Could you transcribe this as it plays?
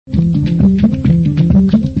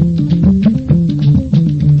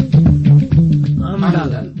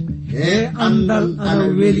andal he andal ana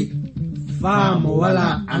weli faamo wala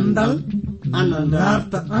andal ana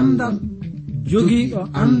darta andal jogiiɗo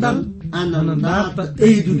andal ana darta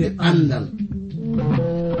ɓeydude andal.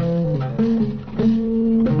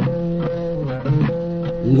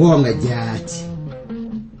 Ngonga jaati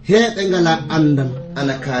heɓe ngala andal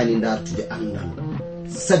ana kaani dartude andal,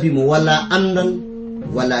 sabi mo wala andal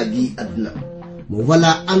wala bi adna, mo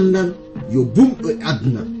wala andal yo bumɗo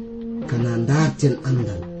adna. Kana darten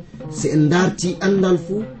andal, se en darti andal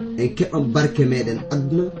fu en keɓan barke meɗen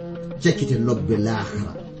adna, cakkite lobbe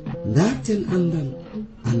lahara. Darten andal,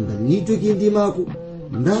 andal ni jogii ndimako.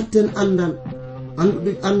 Darten andal,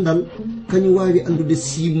 andude andal kañum wawi andude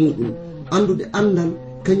simuɗum, andude andal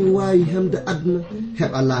kañum wawi hemde adna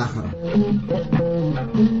heɓa lahara.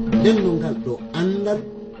 nden no ngal ɗo andal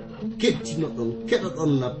kettino ɗon keɗa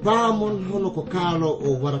ɗon na paamon hono ko kaalo o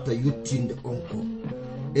warata yuttinde on ko.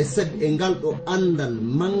 E sabi e ngal ɗo andal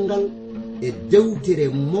mangal e dewtere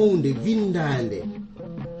mawnde windande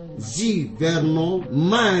J. Vernon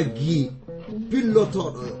maagi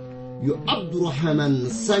pillotoɗo yo Abdourahman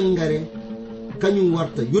Sangare kañum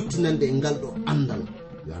warta yottinande e ngal ɗo andal.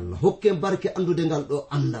 Yo Allah hokke barke andude ngal ɗo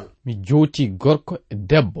andal. Mi jowti gorko e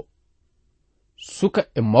debbo, suka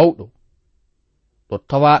e mawɗo, ɗo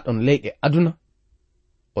tawaɗon leyɗe aduna,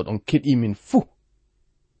 oɗon keɗi min fuu.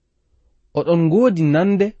 Oɗon ngoodi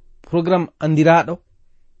nande programme andiraɗo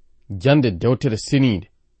jande dewtere senide,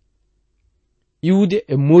 iwde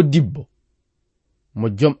e modibbo mo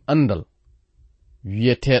jom andal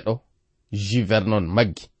wiyeteɗo J. Vernon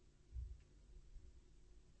maggi.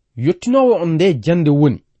 Yottinowo on nde jande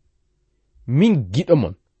woni min giɗo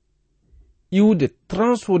mon iwde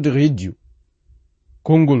Transworld Radio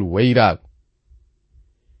kongol wayraago.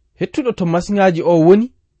 Hettuɗo to masiŋaaji o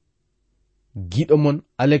woni giɗo mon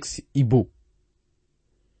Alex Ibo.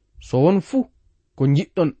 So won fuu ko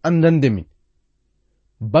jiɗɗon andande min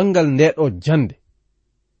bangal ndeɗo jande,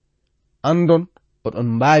 andon oɗon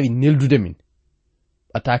mbaawi neldude min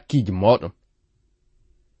ɓatakiiji moɗon,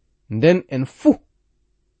 nden en fuu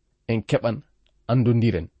en keɓan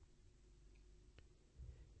andondiren.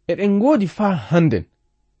 Eɗen ngoodi faa hannden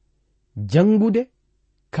jangude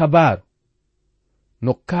kabaru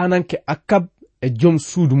no kananke Akab e jom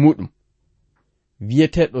suudu muɗum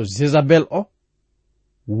wiyeteɗo Jezabel o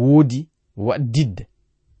woodi waddidde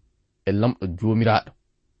e lamɗo joomiraɗo.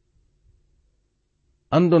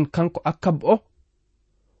 Andon kanko Akab o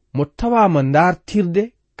mo tawama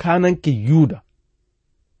dartirde kananke Yuda,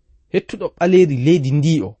 hettuɗo ɓaleri leydi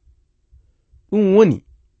ndi o. ɗum woni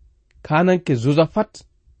kananke Josaphat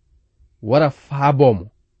wara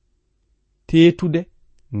faabomo teetude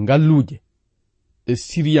ngalluje ɗe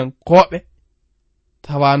Siriyankoɓe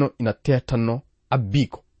tawano ina tetanno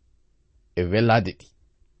abbiko e welade ɗi.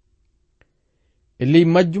 E ley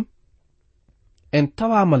majjum en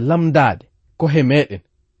tawama lamdade kohe meɗen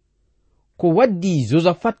ko waddi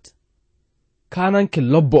Josaphat kananke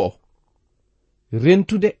lobbo o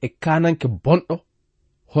rentude e kananke bonɗo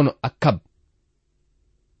hono Akab.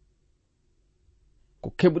 Ko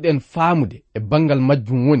keɓuɗen faamude e bangal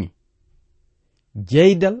majjum woni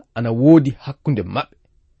jeydal ana woodi hakkunde maɓɓe.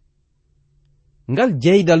 Ngal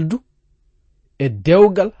jeydal du e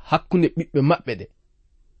dewgal hakkunde ɓiɓɓe maɓɓe ɗe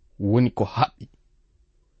woni ko haɓɓi,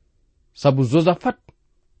 sabu Josaphat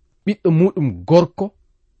ɓiɗɗo muɗum gorko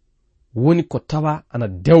woni ko tawa ana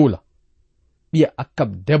dewla ɓiya Akab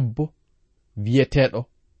debbo wiyeteɗo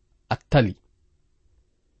Attali.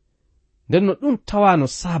 Nden no ɗum tawano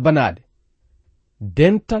sabanade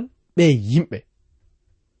dental ɓe yimɓe.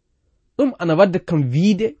 ɗum ana wadda kam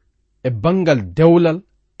wiide e bangal dewlal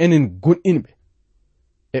enen gonɗinɓe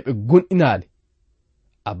eɓe gonɗinaali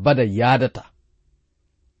abada yaadata,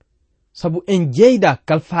 sabu en jeyda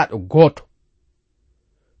kalfaaɗo gooto.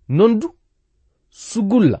 Non du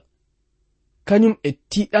sugulla kañum e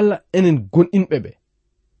tiiɗalla enen gonɗinɓe ɓe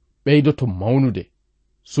ɓeydoto mawnude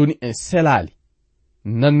soni en selaali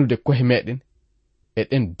nannude kohe meɗen e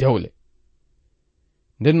ɗen dewle.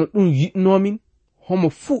 Nden no ɗum yiɗnomin homo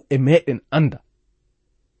fuu e meɗen anda.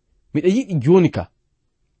 Miɗa yiɗi joni ka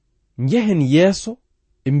njehen yeeso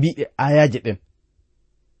e mbiɗe ayaje ɗen.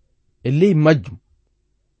 E ley majjum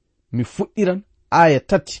mi fuɗɗiran aya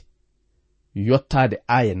 3 yottade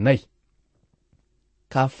aya 4.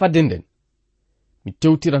 Ka fadde nden mi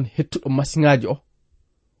tewtiran hettuɗo masiŋaji o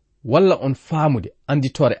walla on faamude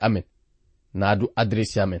anditore amen naadu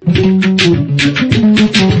adresse amen.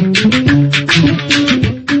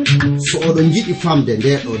 So oɗon jiɗi famde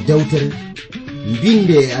nde ɗo dewtere,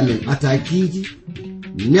 binde e amen atakiji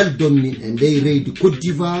neldon min e ndey reydi Côte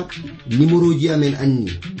d'Ivoire. Numéro ji amen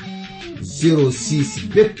anni 06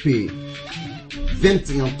 BP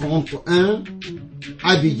 2131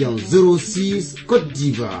 Abidjan 06 Côte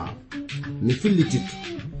d'Ivoire. Mi fillitito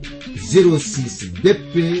 06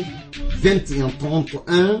 BP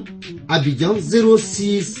 2131 Abidjan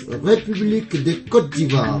 06 République de Côte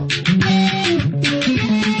d'Ivoire.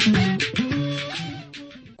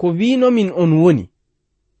 Ko wino min on woni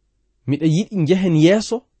miɗa yiɗi njehen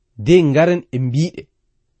yeeso de ngaren e mbiɗe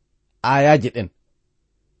ayaje ɗen.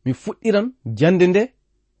 Mi fuɗɗiran jande nde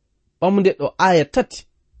ɓamde ɗo aya 3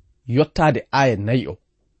 yottade aya 4 o.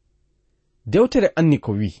 Dewtere anni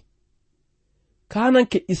ko wi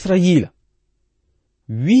kananke Israyila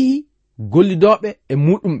wi gollidoɓe e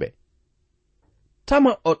muɗumɓe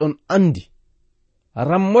tama oɗon andi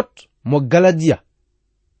Rammot mo Galadiya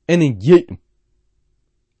enen jeyɗum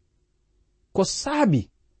ko saabi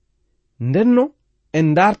ndenno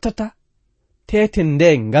en dartata tete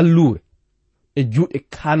nde ngallure e juuɗe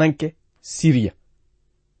kananke Siriya.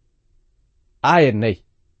 Aya 4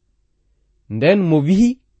 nden mo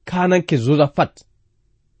wihi kananke Josafat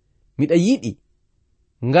miɗa yiɗi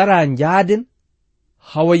ngara njaaden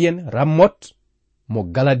hawayen Rammot mo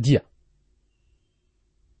Galadiya.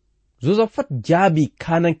 Josafat jaabi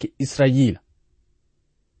kananke Israyila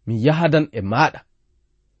mi yahadan e maɗa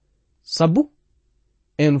sabu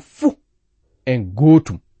en fu en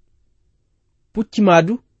gootum pucci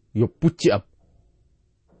madu yo pucci am.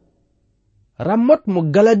 Rammot mo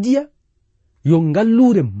Galadiya yo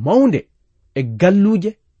ngallure mawnde e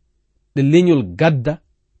galluje ɗe leñol gadda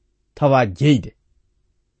tawa jeyde.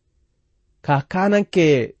 Ka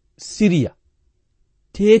kananke Siriya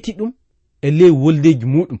teeti ɗum e ley woldeji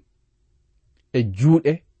muɗum e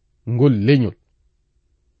juuɗe ngol leñol.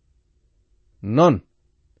 Non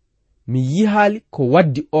mi yihaali ko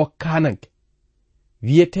waddi o kananke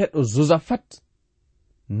wiyeteɗo Josafat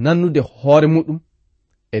nannude hoore muɗum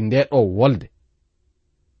e ndeɗo wolde.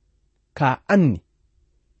 Ka anni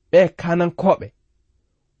ɓe kanankoɓe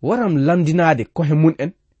waram landinade kohe mun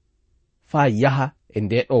en fa yaha e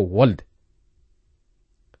ndeɗo wolde.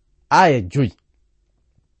 Aya 5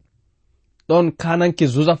 ɗon kananke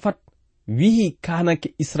Josafat wihi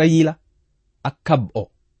kananke Israyila Akab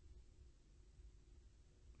o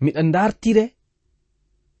miɗa dartire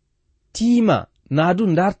tiima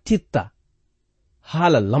naadu dartirta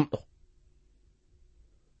haala lamɗo.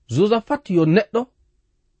 Josafat yo neɗɗo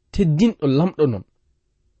teddinɗo lamɗo non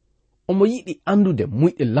omo yiɗi andude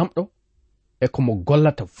muyɗe lamɗo e komo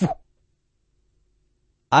gollata fuu.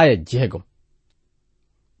 Aya 6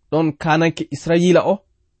 ɗon kananke Israyila o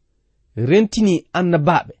rentini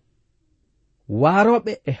annabaɓe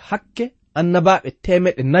waroɓe e hakke annabaɓe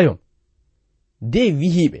 400 de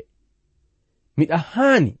wihiɓe miɗa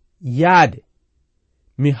haani yaade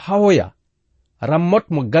mi hawoya Rammot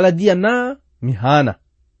mo Galadiya na mi hana.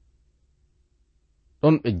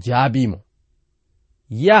 Ɗon ɓe jaabimo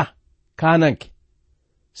ya kananke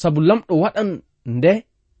sabu lamɗo waɗan nde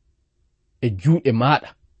e juuɗe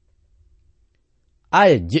maɗa.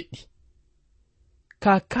 Aya 7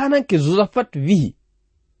 ka kananke Josafat wihi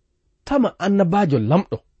tama annabajo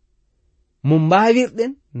lamɗo mo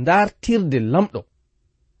mbawirɗen dartirde lamɗo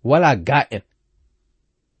wala ga en.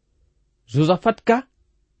 Josafat ka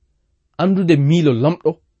andude miilo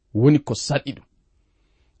lamɗo woni ko saɗi ɗum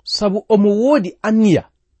sabu omo woodi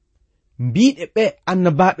anniya mbiɗe ɓe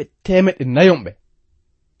annabaɓe 400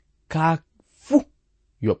 ka fu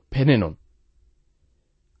yo pene non.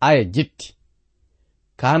 Aya 7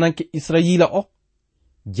 kananke Israyila o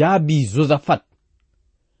jaabi Josafat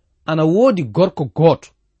ana woodi gorko gooto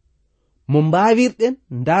mo mbawirɗen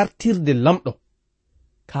dartirde lamɗo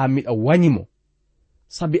ka miɗa wanyimo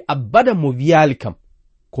sabi abada mo wiyali kam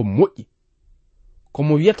ko moƴƴi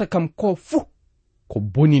komo wiyata kam ko fu ko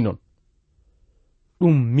boni non.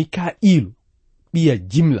 Ɗum Mika'ilu ɓiya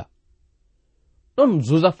Jimla. Ɗon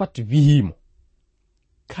Josafat wihimo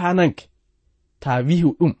kananke ta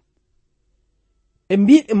wihu ɗum e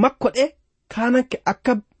mbiɗe makko ɗe kananke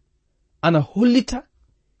Akab ana hollita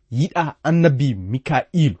yiɗa annabi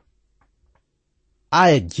Mika'ilu.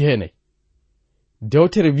 Aya 9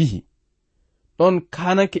 dewtere wihi ɗon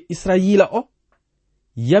kananke Israyila o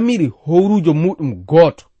yamiri howrujo muɗum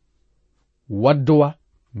gooto waddowa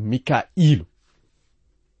Mika'ilu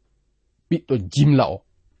ɓiɗɗo Jimla o.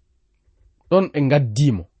 Ɗon ɓe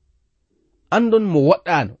gaddimo andon mo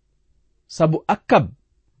waɗɗano sabu Akab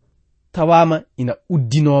tawama ina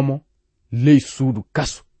uddinomo ley suudu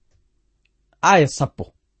kasu. Aya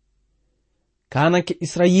 10 kananke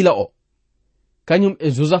Israyila o kañum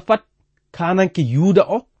e Josafat kananke Yuda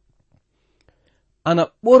o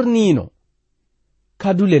ana ɓornino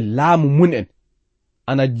kadule laamu mun en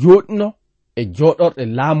ana joɗno e joɗorɗe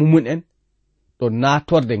laamu mun en ɗo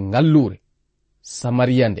naatorde ngallure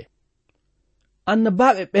samariya nde.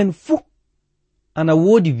 Annabaɓe ɓen fuu ana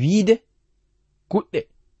woodi wiide kuɗɗe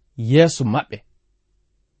yeeso maɓɓe.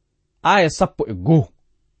 Aya 11.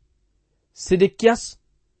 Sedekiyas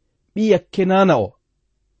ɓiya Kenana o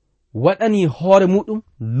waɗani hoore muɗum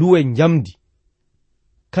luwe njamdi.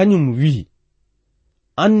 Kañum wi'i,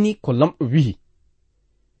 anni ko lamɗo wi'i,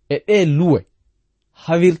 e ɗe luwe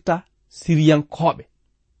hawirta Siriyankoɓe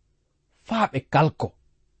faa ɓe kalko.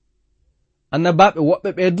 Annabaɓe woɓɓe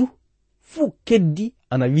ɓe du fuu keddi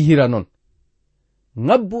ana wihira non.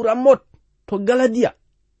 Ngabbu Ramot to Galadiya,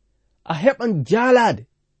 a heɓan jaalade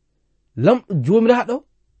lamɗo jomiraɗo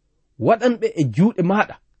waɗanɓe e juuɗe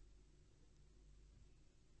maɗa.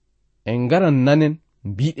 En ngaran nanen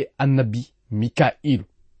mbiɗe annabi Mika'ilu.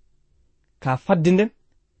 Ka fadde nden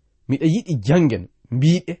miɗa yiɗi jangen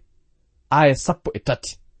mbiɗe aya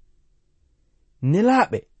 13.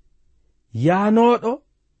 Nelaɓe yaanoɗo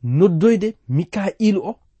noddoyde Mika'ilu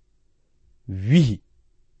o wihi,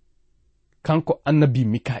 kanko annabi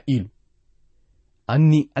Mika'ilu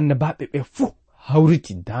anni annabaɓe ɓe fuu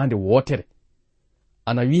hawriti daande wotere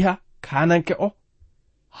ana wiha kananke o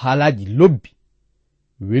haalaji lobbi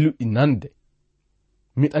weluɗi nande.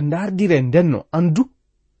 Miɗa ndardire ndenno andu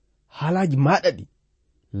haalaji maɗa ɗi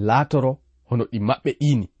laatoro hono ɗi maɓɓe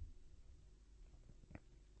ini.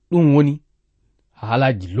 Ɗum woni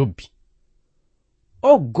haalaji lobbi.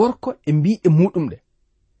 O gorko e mbiɗe muɗum ɗe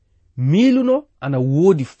miiluno ana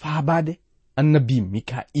woodi faabade annabi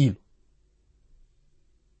Mika'ilu.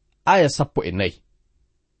 Aya 14.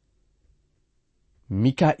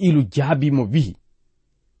 Mika'ilu jaabimo wihi,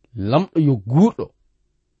 lamɗo yo guurɗo,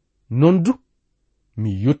 non du mi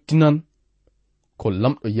yottinan ko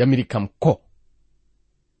lamɗo yamiri kam ko.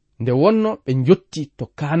 Nde wonno ɓe jotti to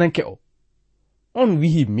kananke o, on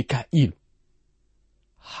wihi Mika'ilu,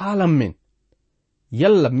 haalan men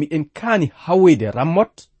yalla miɗen kaani hawweyde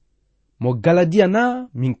Ramot mo Galadiya na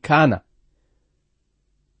min kaana.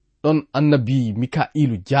 Ɗon annabi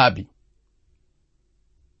Mika'ilu jaabi,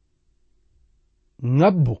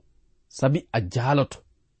 ngabbo sabi a jaaloto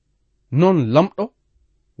non lamɗo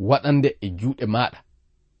waɗande e juuɗe maɗa.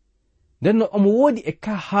 Nden no omo woodi e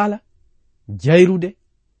ka haala jayrude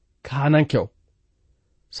kananke o,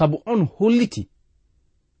 sabu on holliti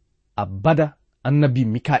a bada annabi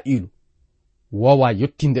Mika'ilu wowa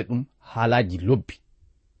yottinde ɗum haalaji lobbi.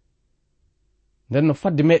 Nden no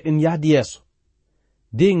fadde meɗen yahdi yeeso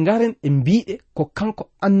de ngaren e mbiɗe ko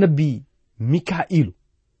kanko annabi Mika'ilu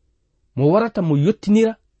mo warata mo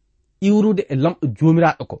yottinira iwrude e lamɗo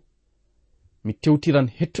jomiraɗo ko. Mi tewtiran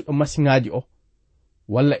hettuɗo masiŋaji o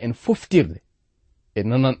walla en foftirde e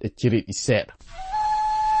nanan e cereɗi seeɗa.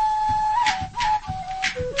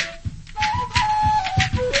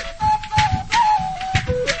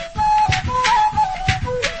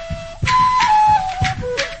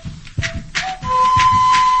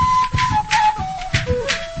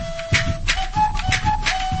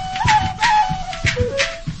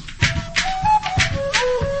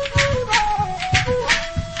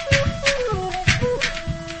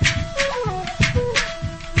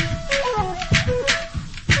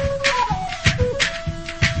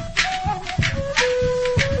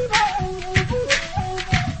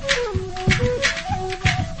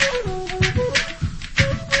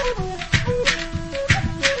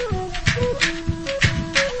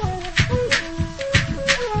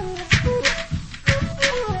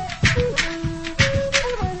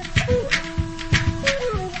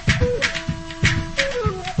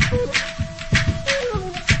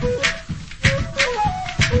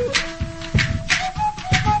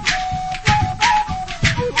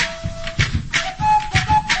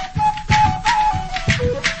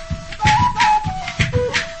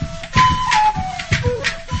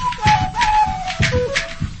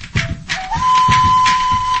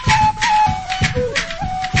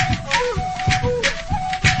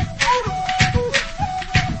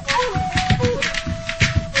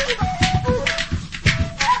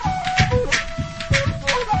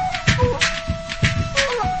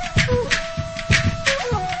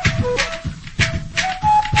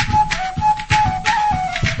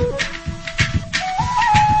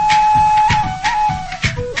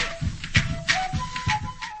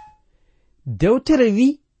 Dewtere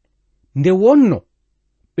wi nde wonno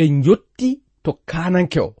ɓe jotti to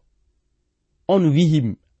kananke o, on wihi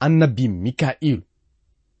annabi Mika'ilu,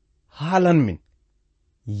 haalan min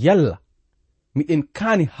yalla miɗen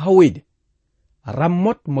kaani hawweyde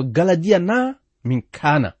Ramot mo Galadiya na min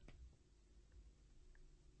kaana.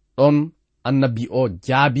 Ɗon annabi o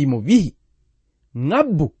jaabimo wihi,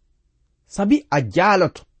 ngabbu sabi a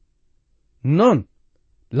jaaloto non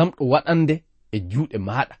lamɗo waɗande e juuɗe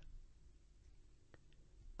maɗa.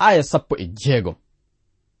 aya 16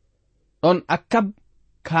 ɗon Akab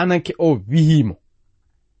kananke o wihimo,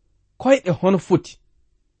 koyɗe hono foti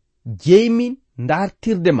jeymin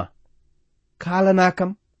dartirde ma kalana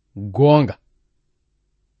kam goonga.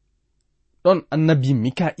 ɗon annabi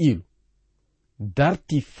Mika'ilu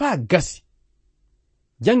darti faa gasi.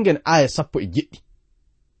 jangen aya 17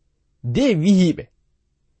 de wihiɓe,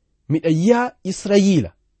 miɗa yi'a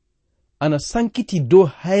Israyila ana sankiti dow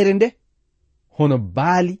hayre nde hono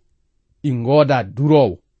baali ɗi ngooda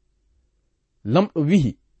durowo. lamɗo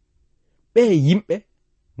wihi, ɓe yimɓe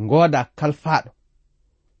ngooda kalfaɗo,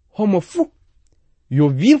 homo fuu yo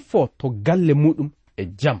wirfo to galle muɗum e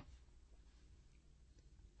jam.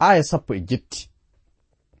 aya 17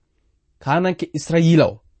 kananke Israyila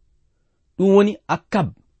o ɗum woni Akab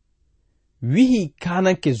wihi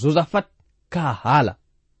kananke Josafat ka haala,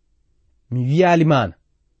 mi wiyali mana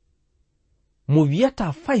mo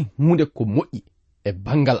wiyata fay hunde ko moƴƴi e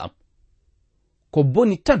bangal am, ko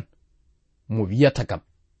boni tan mo wiyata kam.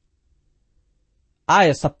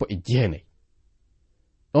 aya 19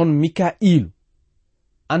 ɗon Mika'ilu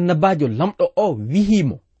annabajo lamɗo o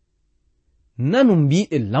wihimo, nanu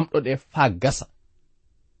mbiɗe lamɗo ɗe faa gasa.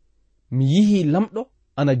 mi yihi lamɗo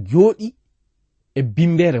ana jooɗi e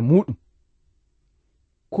bimbere muɗum,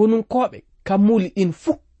 konunkoɓe kammuli ɗin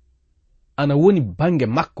fuu ana woni bange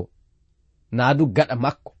makko naadu gaɗa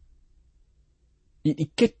makko, ɗiɗi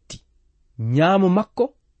ketti nyaamo makko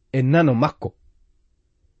e nano makko.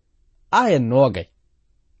 aya 20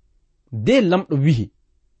 de lamɗo wihi,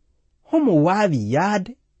 homo waawi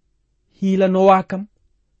yaade hiilanowa kam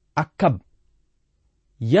Akab,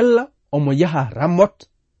 yalla omo yaha Ramot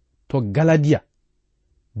to Galadiya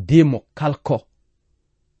de mo kalko.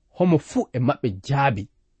 homo fuu e maɓɓe jaabi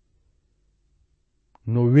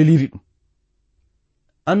no weliri ɗum.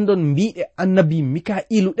 andon mbiɗe annabi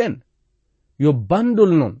Mika'ilu ɗen yo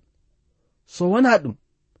bandol non, so wana ɗum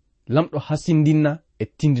lamɗo hasindinna e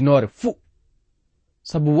tindinore fuu,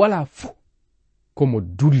 sabu wala fuu komo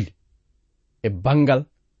dulli e bangal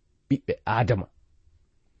ɓiɓɓe Adama,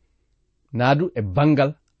 naadu e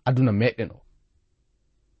bangal aduna meɗen o.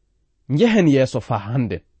 njehen yeeso fa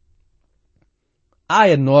handen.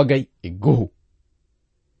 aya 21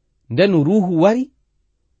 nden ruhu wari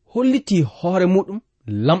holliti hoore muɗum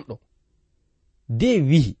lamɗo de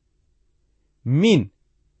wihi, min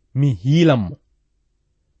mi hiilanmo.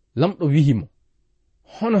 lamɗo wihimo,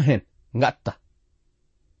 hono hen ngatta.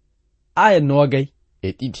 aya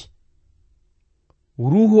 22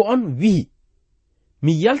 ruhu on wihi,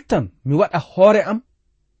 mi yaltan mi waɗa hoore am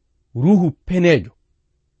ruhu penejo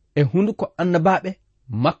e hunduko annabaɓe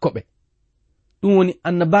makko ɓe, ɗum woni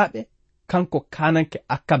annabaɓe kanko kananke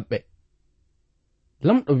Akab ɓe.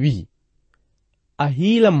 lamɗo wihi, a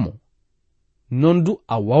hiilanmo non du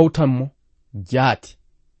a wawtanmo jaati,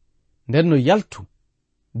 nden no yaltu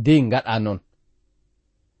de ngaɗa non.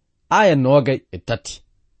 aya 23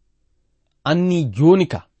 anni joni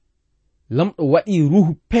ka lamɗo waɗi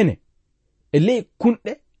ruhu pene e ley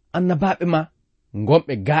kunɗe annabaɓe ma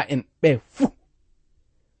gonɓe ga en ɓe fuu,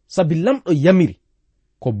 sabi lamɗo yamiri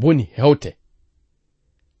ko boni hewte.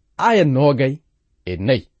 aya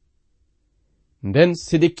 24 nden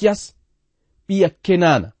Sedekiyas ɓiya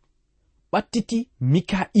Kenana ɓattiti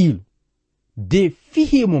Mika'ilu de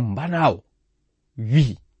fihimo mbanawo,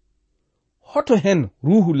 wihi, hoto hen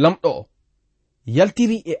ruhu lamɗo o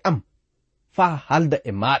yaltiri e am faa halda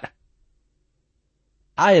e maɗa.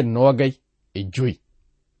 aya 25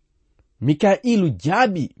 Mika'ilu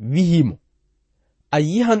jaabi wihimo, a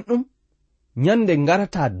yihan ɗum nyande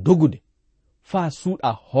ngarata dogude faa suuɗa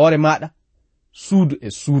hoore maɗa suudu e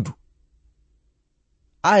suudu.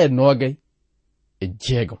 aya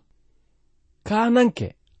 26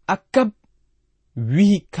 kananke Akab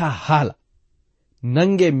wihi ka haala,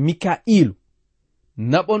 nange Mika'ilu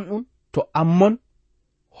naɓon ɗum to Ammon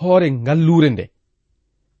hoore ngallure nde,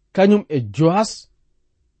 kañum e Joas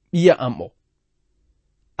ɓiya am o.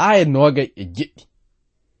 aya 27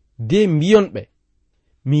 de mbiyon ɓe,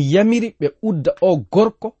 mi yamiri ɓe udda o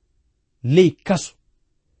gorko ley kasu,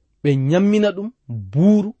 ɓe nyammina ɗum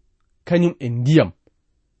buuru kañum e ndiyam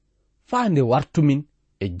faa nde wartumin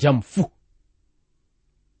e jam fuu.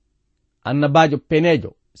 annabajo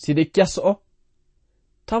penejo Sedekiyas o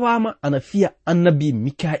tawama ana fiya annabi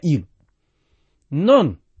Mika'ilu.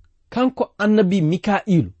 non kanko annabi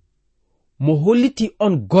Mika'ilu mo holliti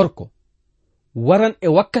on gorko waran e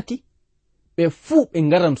wakkati ɓe fuu ɓe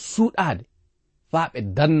ngaran suuɗaade faa ɓe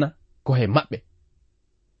danna ko he maɓɓe.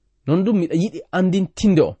 non du miɗa yiɗi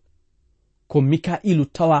andintinde on ko mika'ilu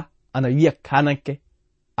tawa ana wiya kananke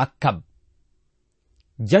akkab.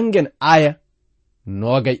 Jangen aya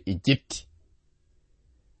 27.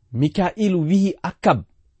 Mika'ilu wihi akkab,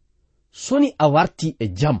 soni a warti e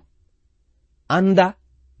jam, anda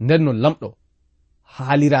nden no lamɗo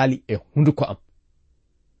haalirali e hunduko am.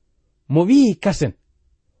 Mo wihi kasen,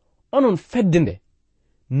 onon fedde nde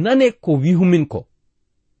nane ko wihumin ko.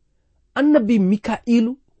 Annabi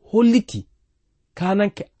mika'ilu holliti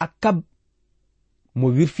kananke akkab mo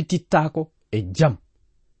wirfitittako e jam.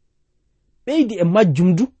 Ɓeydi e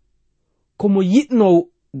majjum du komo yiɗno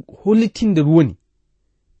hollitinde woni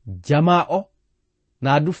jama o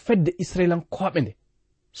na du fedde israelankoɓe nde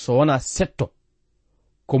so wona setto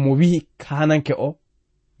komo wihi kananke o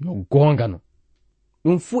yo gongano.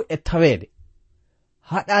 Ɗum fuu e tawede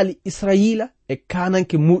haɗali israila e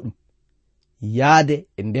kananke muɗum yaade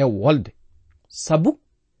e nde wolde, sabu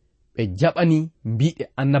ɓe jaɓani mbiɗe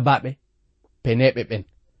annabaɓe peneɓe ɓen.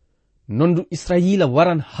 Nondu israila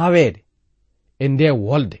waran hawede e nde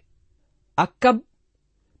wolde. Akkab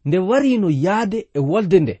nde warino yaade e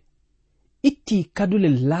wolde nde itti kadule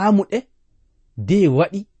laamuɗe de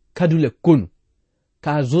waɗi kadule konu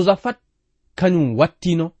ka Josafat kañum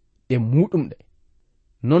wattino ɗe muɗum ɗe.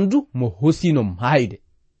 Nondu mo hosino maayde.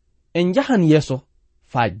 En jahan yeso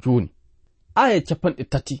fa joni. Aya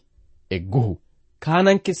 31.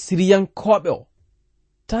 Kananke siriyankoɓe o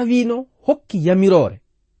tawino hokki yamirore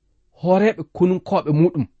horeɓe konunkoɓe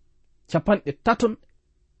muɗum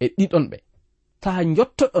 32 ɓe. Ta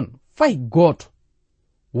jottoɗon fay goto,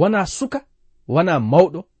 wona suka wona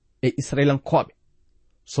mawɗo e israelankoɓe,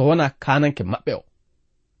 so wona kananke maɓɓe o.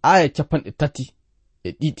 Aya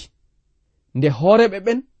 32. Nde horeɓe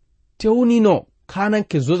ɓen tewnino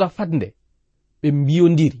kananke Josafat nde ɓe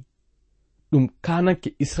mbiyondiri, ɗum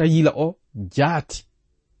kananke israila o jaati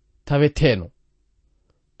taweteno.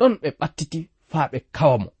 Ɗon ɓe ɓattiti faa ɓe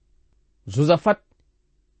kawamo. Josafat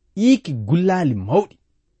yiki gullali mawɗi.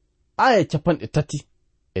 Aya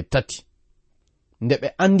 33. Nde ɓe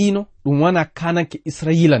andino ɗum wona kananke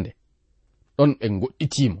israila nde, ɗon ɓe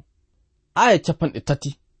goɗɗitimo. Aya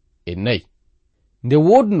 34. Nde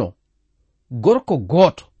wodno gorko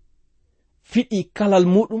goto fiɗi kalal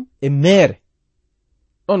muɗum e mere,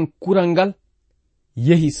 ɗon kural ngal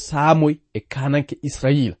yehi saamoy e kananke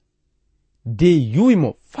israila de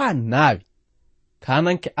yuwimo faa naawi.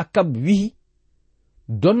 Kananke akkab wihi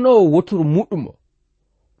donnowo wotoro muɗum o,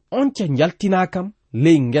 onca jaltinakam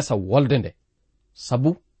ley ngesa wolde nde,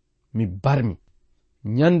 sabu mi barmi.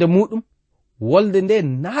 Nyande muɗum wolde nde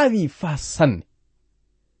naawi faa sanne.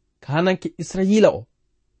 Kananke israila o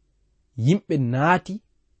yimɓe naati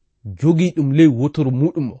jogi ɗum ley wotoro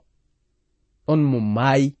muɗum o, ɗon mo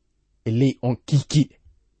maayi e ley on kikiɗe.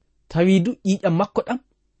 Tawidu ƴiƴa makko ɗam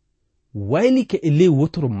waylike e ley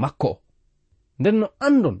wotoro makko o. Nden no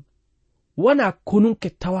andon wona konunke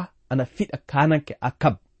tawa ana fiɗa kananke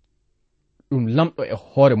akkab, ɗum lamɗo e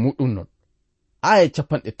hoore muɗum non. Aya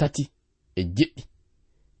 37.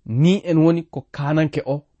 Ni en woni ko kananke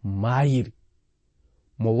o maayiri,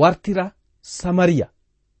 mo wartira Samariya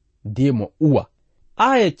de mo uwa.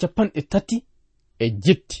 Aya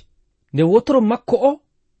 38. Nde wotoro makko o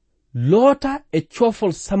loota e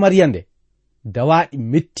coofol Samariya nde dawaɗi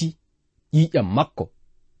metti ƴiƴam makko.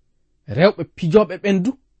 Rewɓe pijoɓe ɓen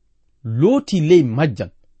du looti ley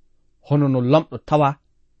majjan, hono no lamɗo tawa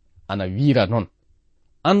ana wiira non.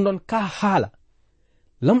 Andon ka haala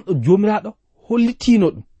lamɗo jomiraɗo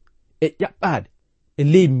hollitino ɗum e ƴaɓɓade e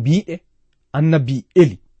ley mbiɗe annabi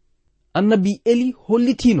Eli. Annabi Eli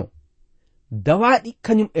hollitino dawaɗi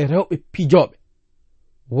kañum e rewɓe pijoɓe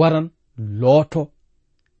waran looto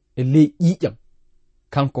e ley ƴiƴam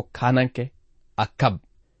kanko kananke akkab.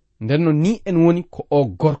 Ndenno ni en woni ko o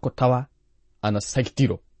gorko tawa ana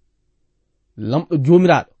sagtiro. Lamɗo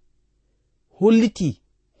jomiraɗo holliti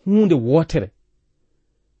hunde wotere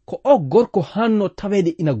ko o gorko hanno tawede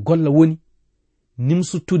ina golla woni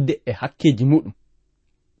nimsutudde e hakkeji muɗum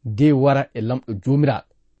de wara e lamɗo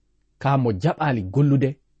jomiraɗo ka mo jaɓali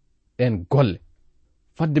gollude ɗen golle.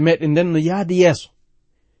 Fadde meɗen nden no yaade yeeso,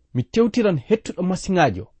 mi tewtiran hettuɗo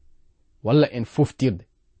masiŋaji o walla en foftirde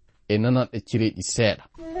e nananɗe cireɗi seeɗa.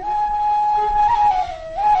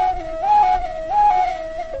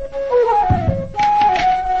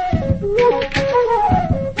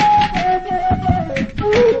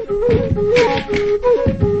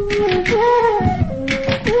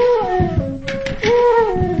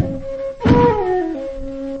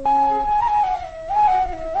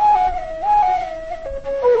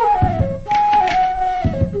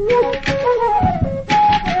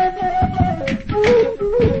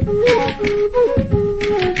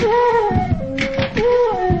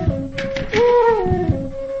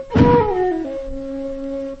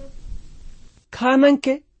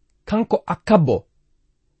 kananke kanko akabbo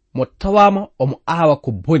mo tawama omo aawa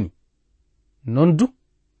ko boni non du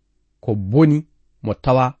ko boni mo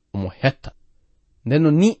tawa omo hetta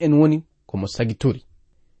nden ni en woni ko mo sagitori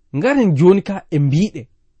ngaren joni ka e mbiide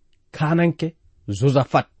kananke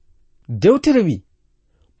Josaphat dewtere wi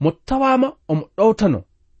mo tawama omo ɗowtano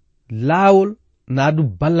laawol naadu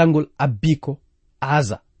ballangol abbiko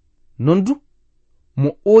Aza non du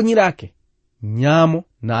mo oñirake nyaamo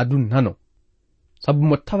naadu nano sabu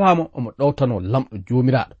mo tawama omo ɗowtano lamɗo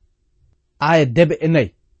jomiraɗo aya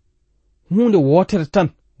 4 hunde wotere tan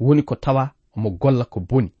woni ko tawa omo golla ko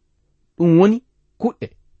boni ɗum woni kuɗɗe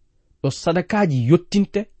ɗo sadakaji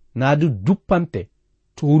yottinte naadu duppante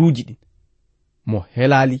toruji ɗin mo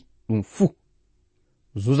helali ɗum fuu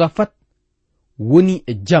Josaphat woni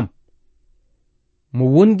e jam mo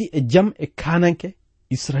wondi e jam e kananke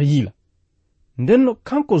Israila ndenno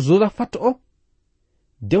kanko Josaphat o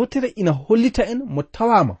dewtere ina hollita en mo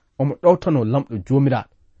tawama omo ɗowtano lamɗo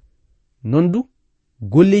jomiraɗo non du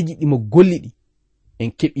golleji ɗi mo golliɗi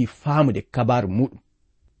en keɓi faamude kabaru muɗum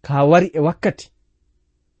ka wari e wakkati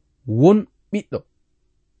won ɓiɗɗo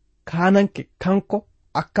kananke kanko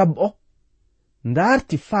Akab o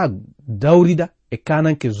ndarti faa dawrida e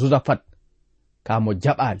kananke Josaphat ka mo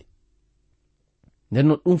jaɓali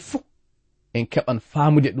ndenno ɗum fuu en keɓan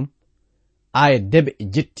faamude ɗum aya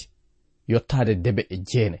 9 yottade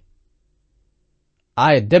 9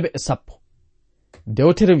 aya 10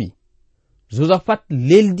 dewtere wi Josaphat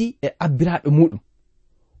leldi e abbiraɓe muɗum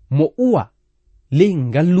mo uwa ley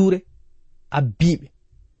ngallure abbiɓe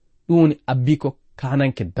ɗum woni abbiko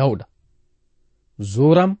kananke Dawda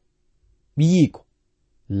Zoram ɓiyiko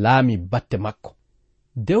laami batte makko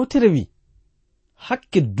dewtere wi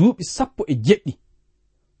hakke duuɓi 17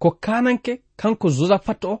 ko kananke kanko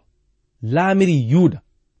Josaphat o laamiri Yuda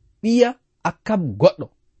ɓiya Akab goɗɗo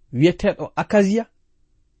wiyeteɗo Akazia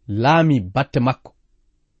laami batte makko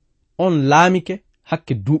on laamike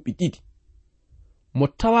hakke duuɓi 2 mo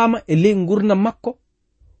tawama e ley gurdam makko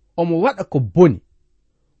omo waɗa ko boni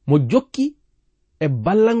mo jokki e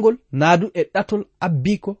ballangol naadu e ɗatol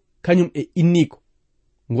abbiko kañum e inniko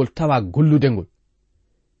ngol tawa gollude ngol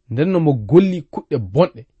ndenno mo golli kuɗɗe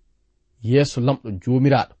bonɗe yeeso lamɗo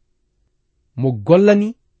jomiraɗo mo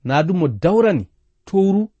gollani naadu mo dawrani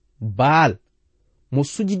towru Baal mo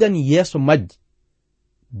sujidani yeeso majji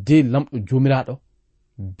de lamɗo jomiraɗo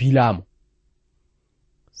bilamo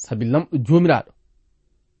sabi lamɗo jomiraɗo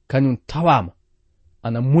kañum tawama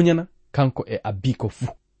ana muñana kanko e abbiko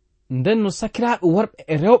fuu ndenno sakiraɓe worɓe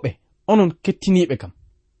e rewɓe onon kettiniɓe kam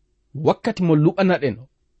wakkati mo luɓanaɗen o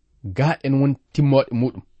gaɗen won timmoɗe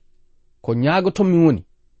muɗum ko ñagotomi woni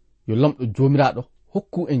yo lamɗo jomiraɗo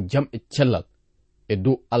hokku en jam e cellal e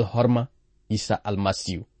dow alhorma Isa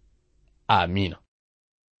almasihu amina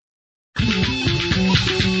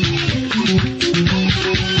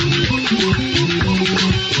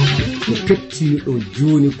ko kettiniɗo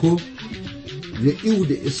joni ko yo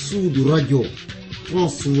iwde e suudu radio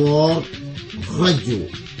Transworld radio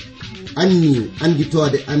anni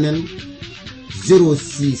anditode amen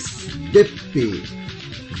 06 BP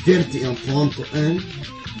 2131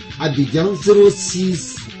 Abidjan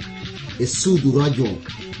 06 e suudu radio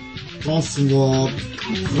Transworld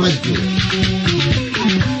radio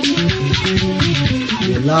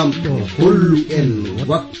yo lamɗo hollu en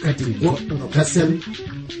wakkati goɗɗo kasel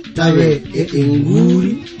tawe eɗen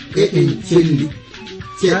nguuri eɗen celli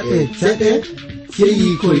ceɗe ceyi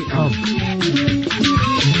koye am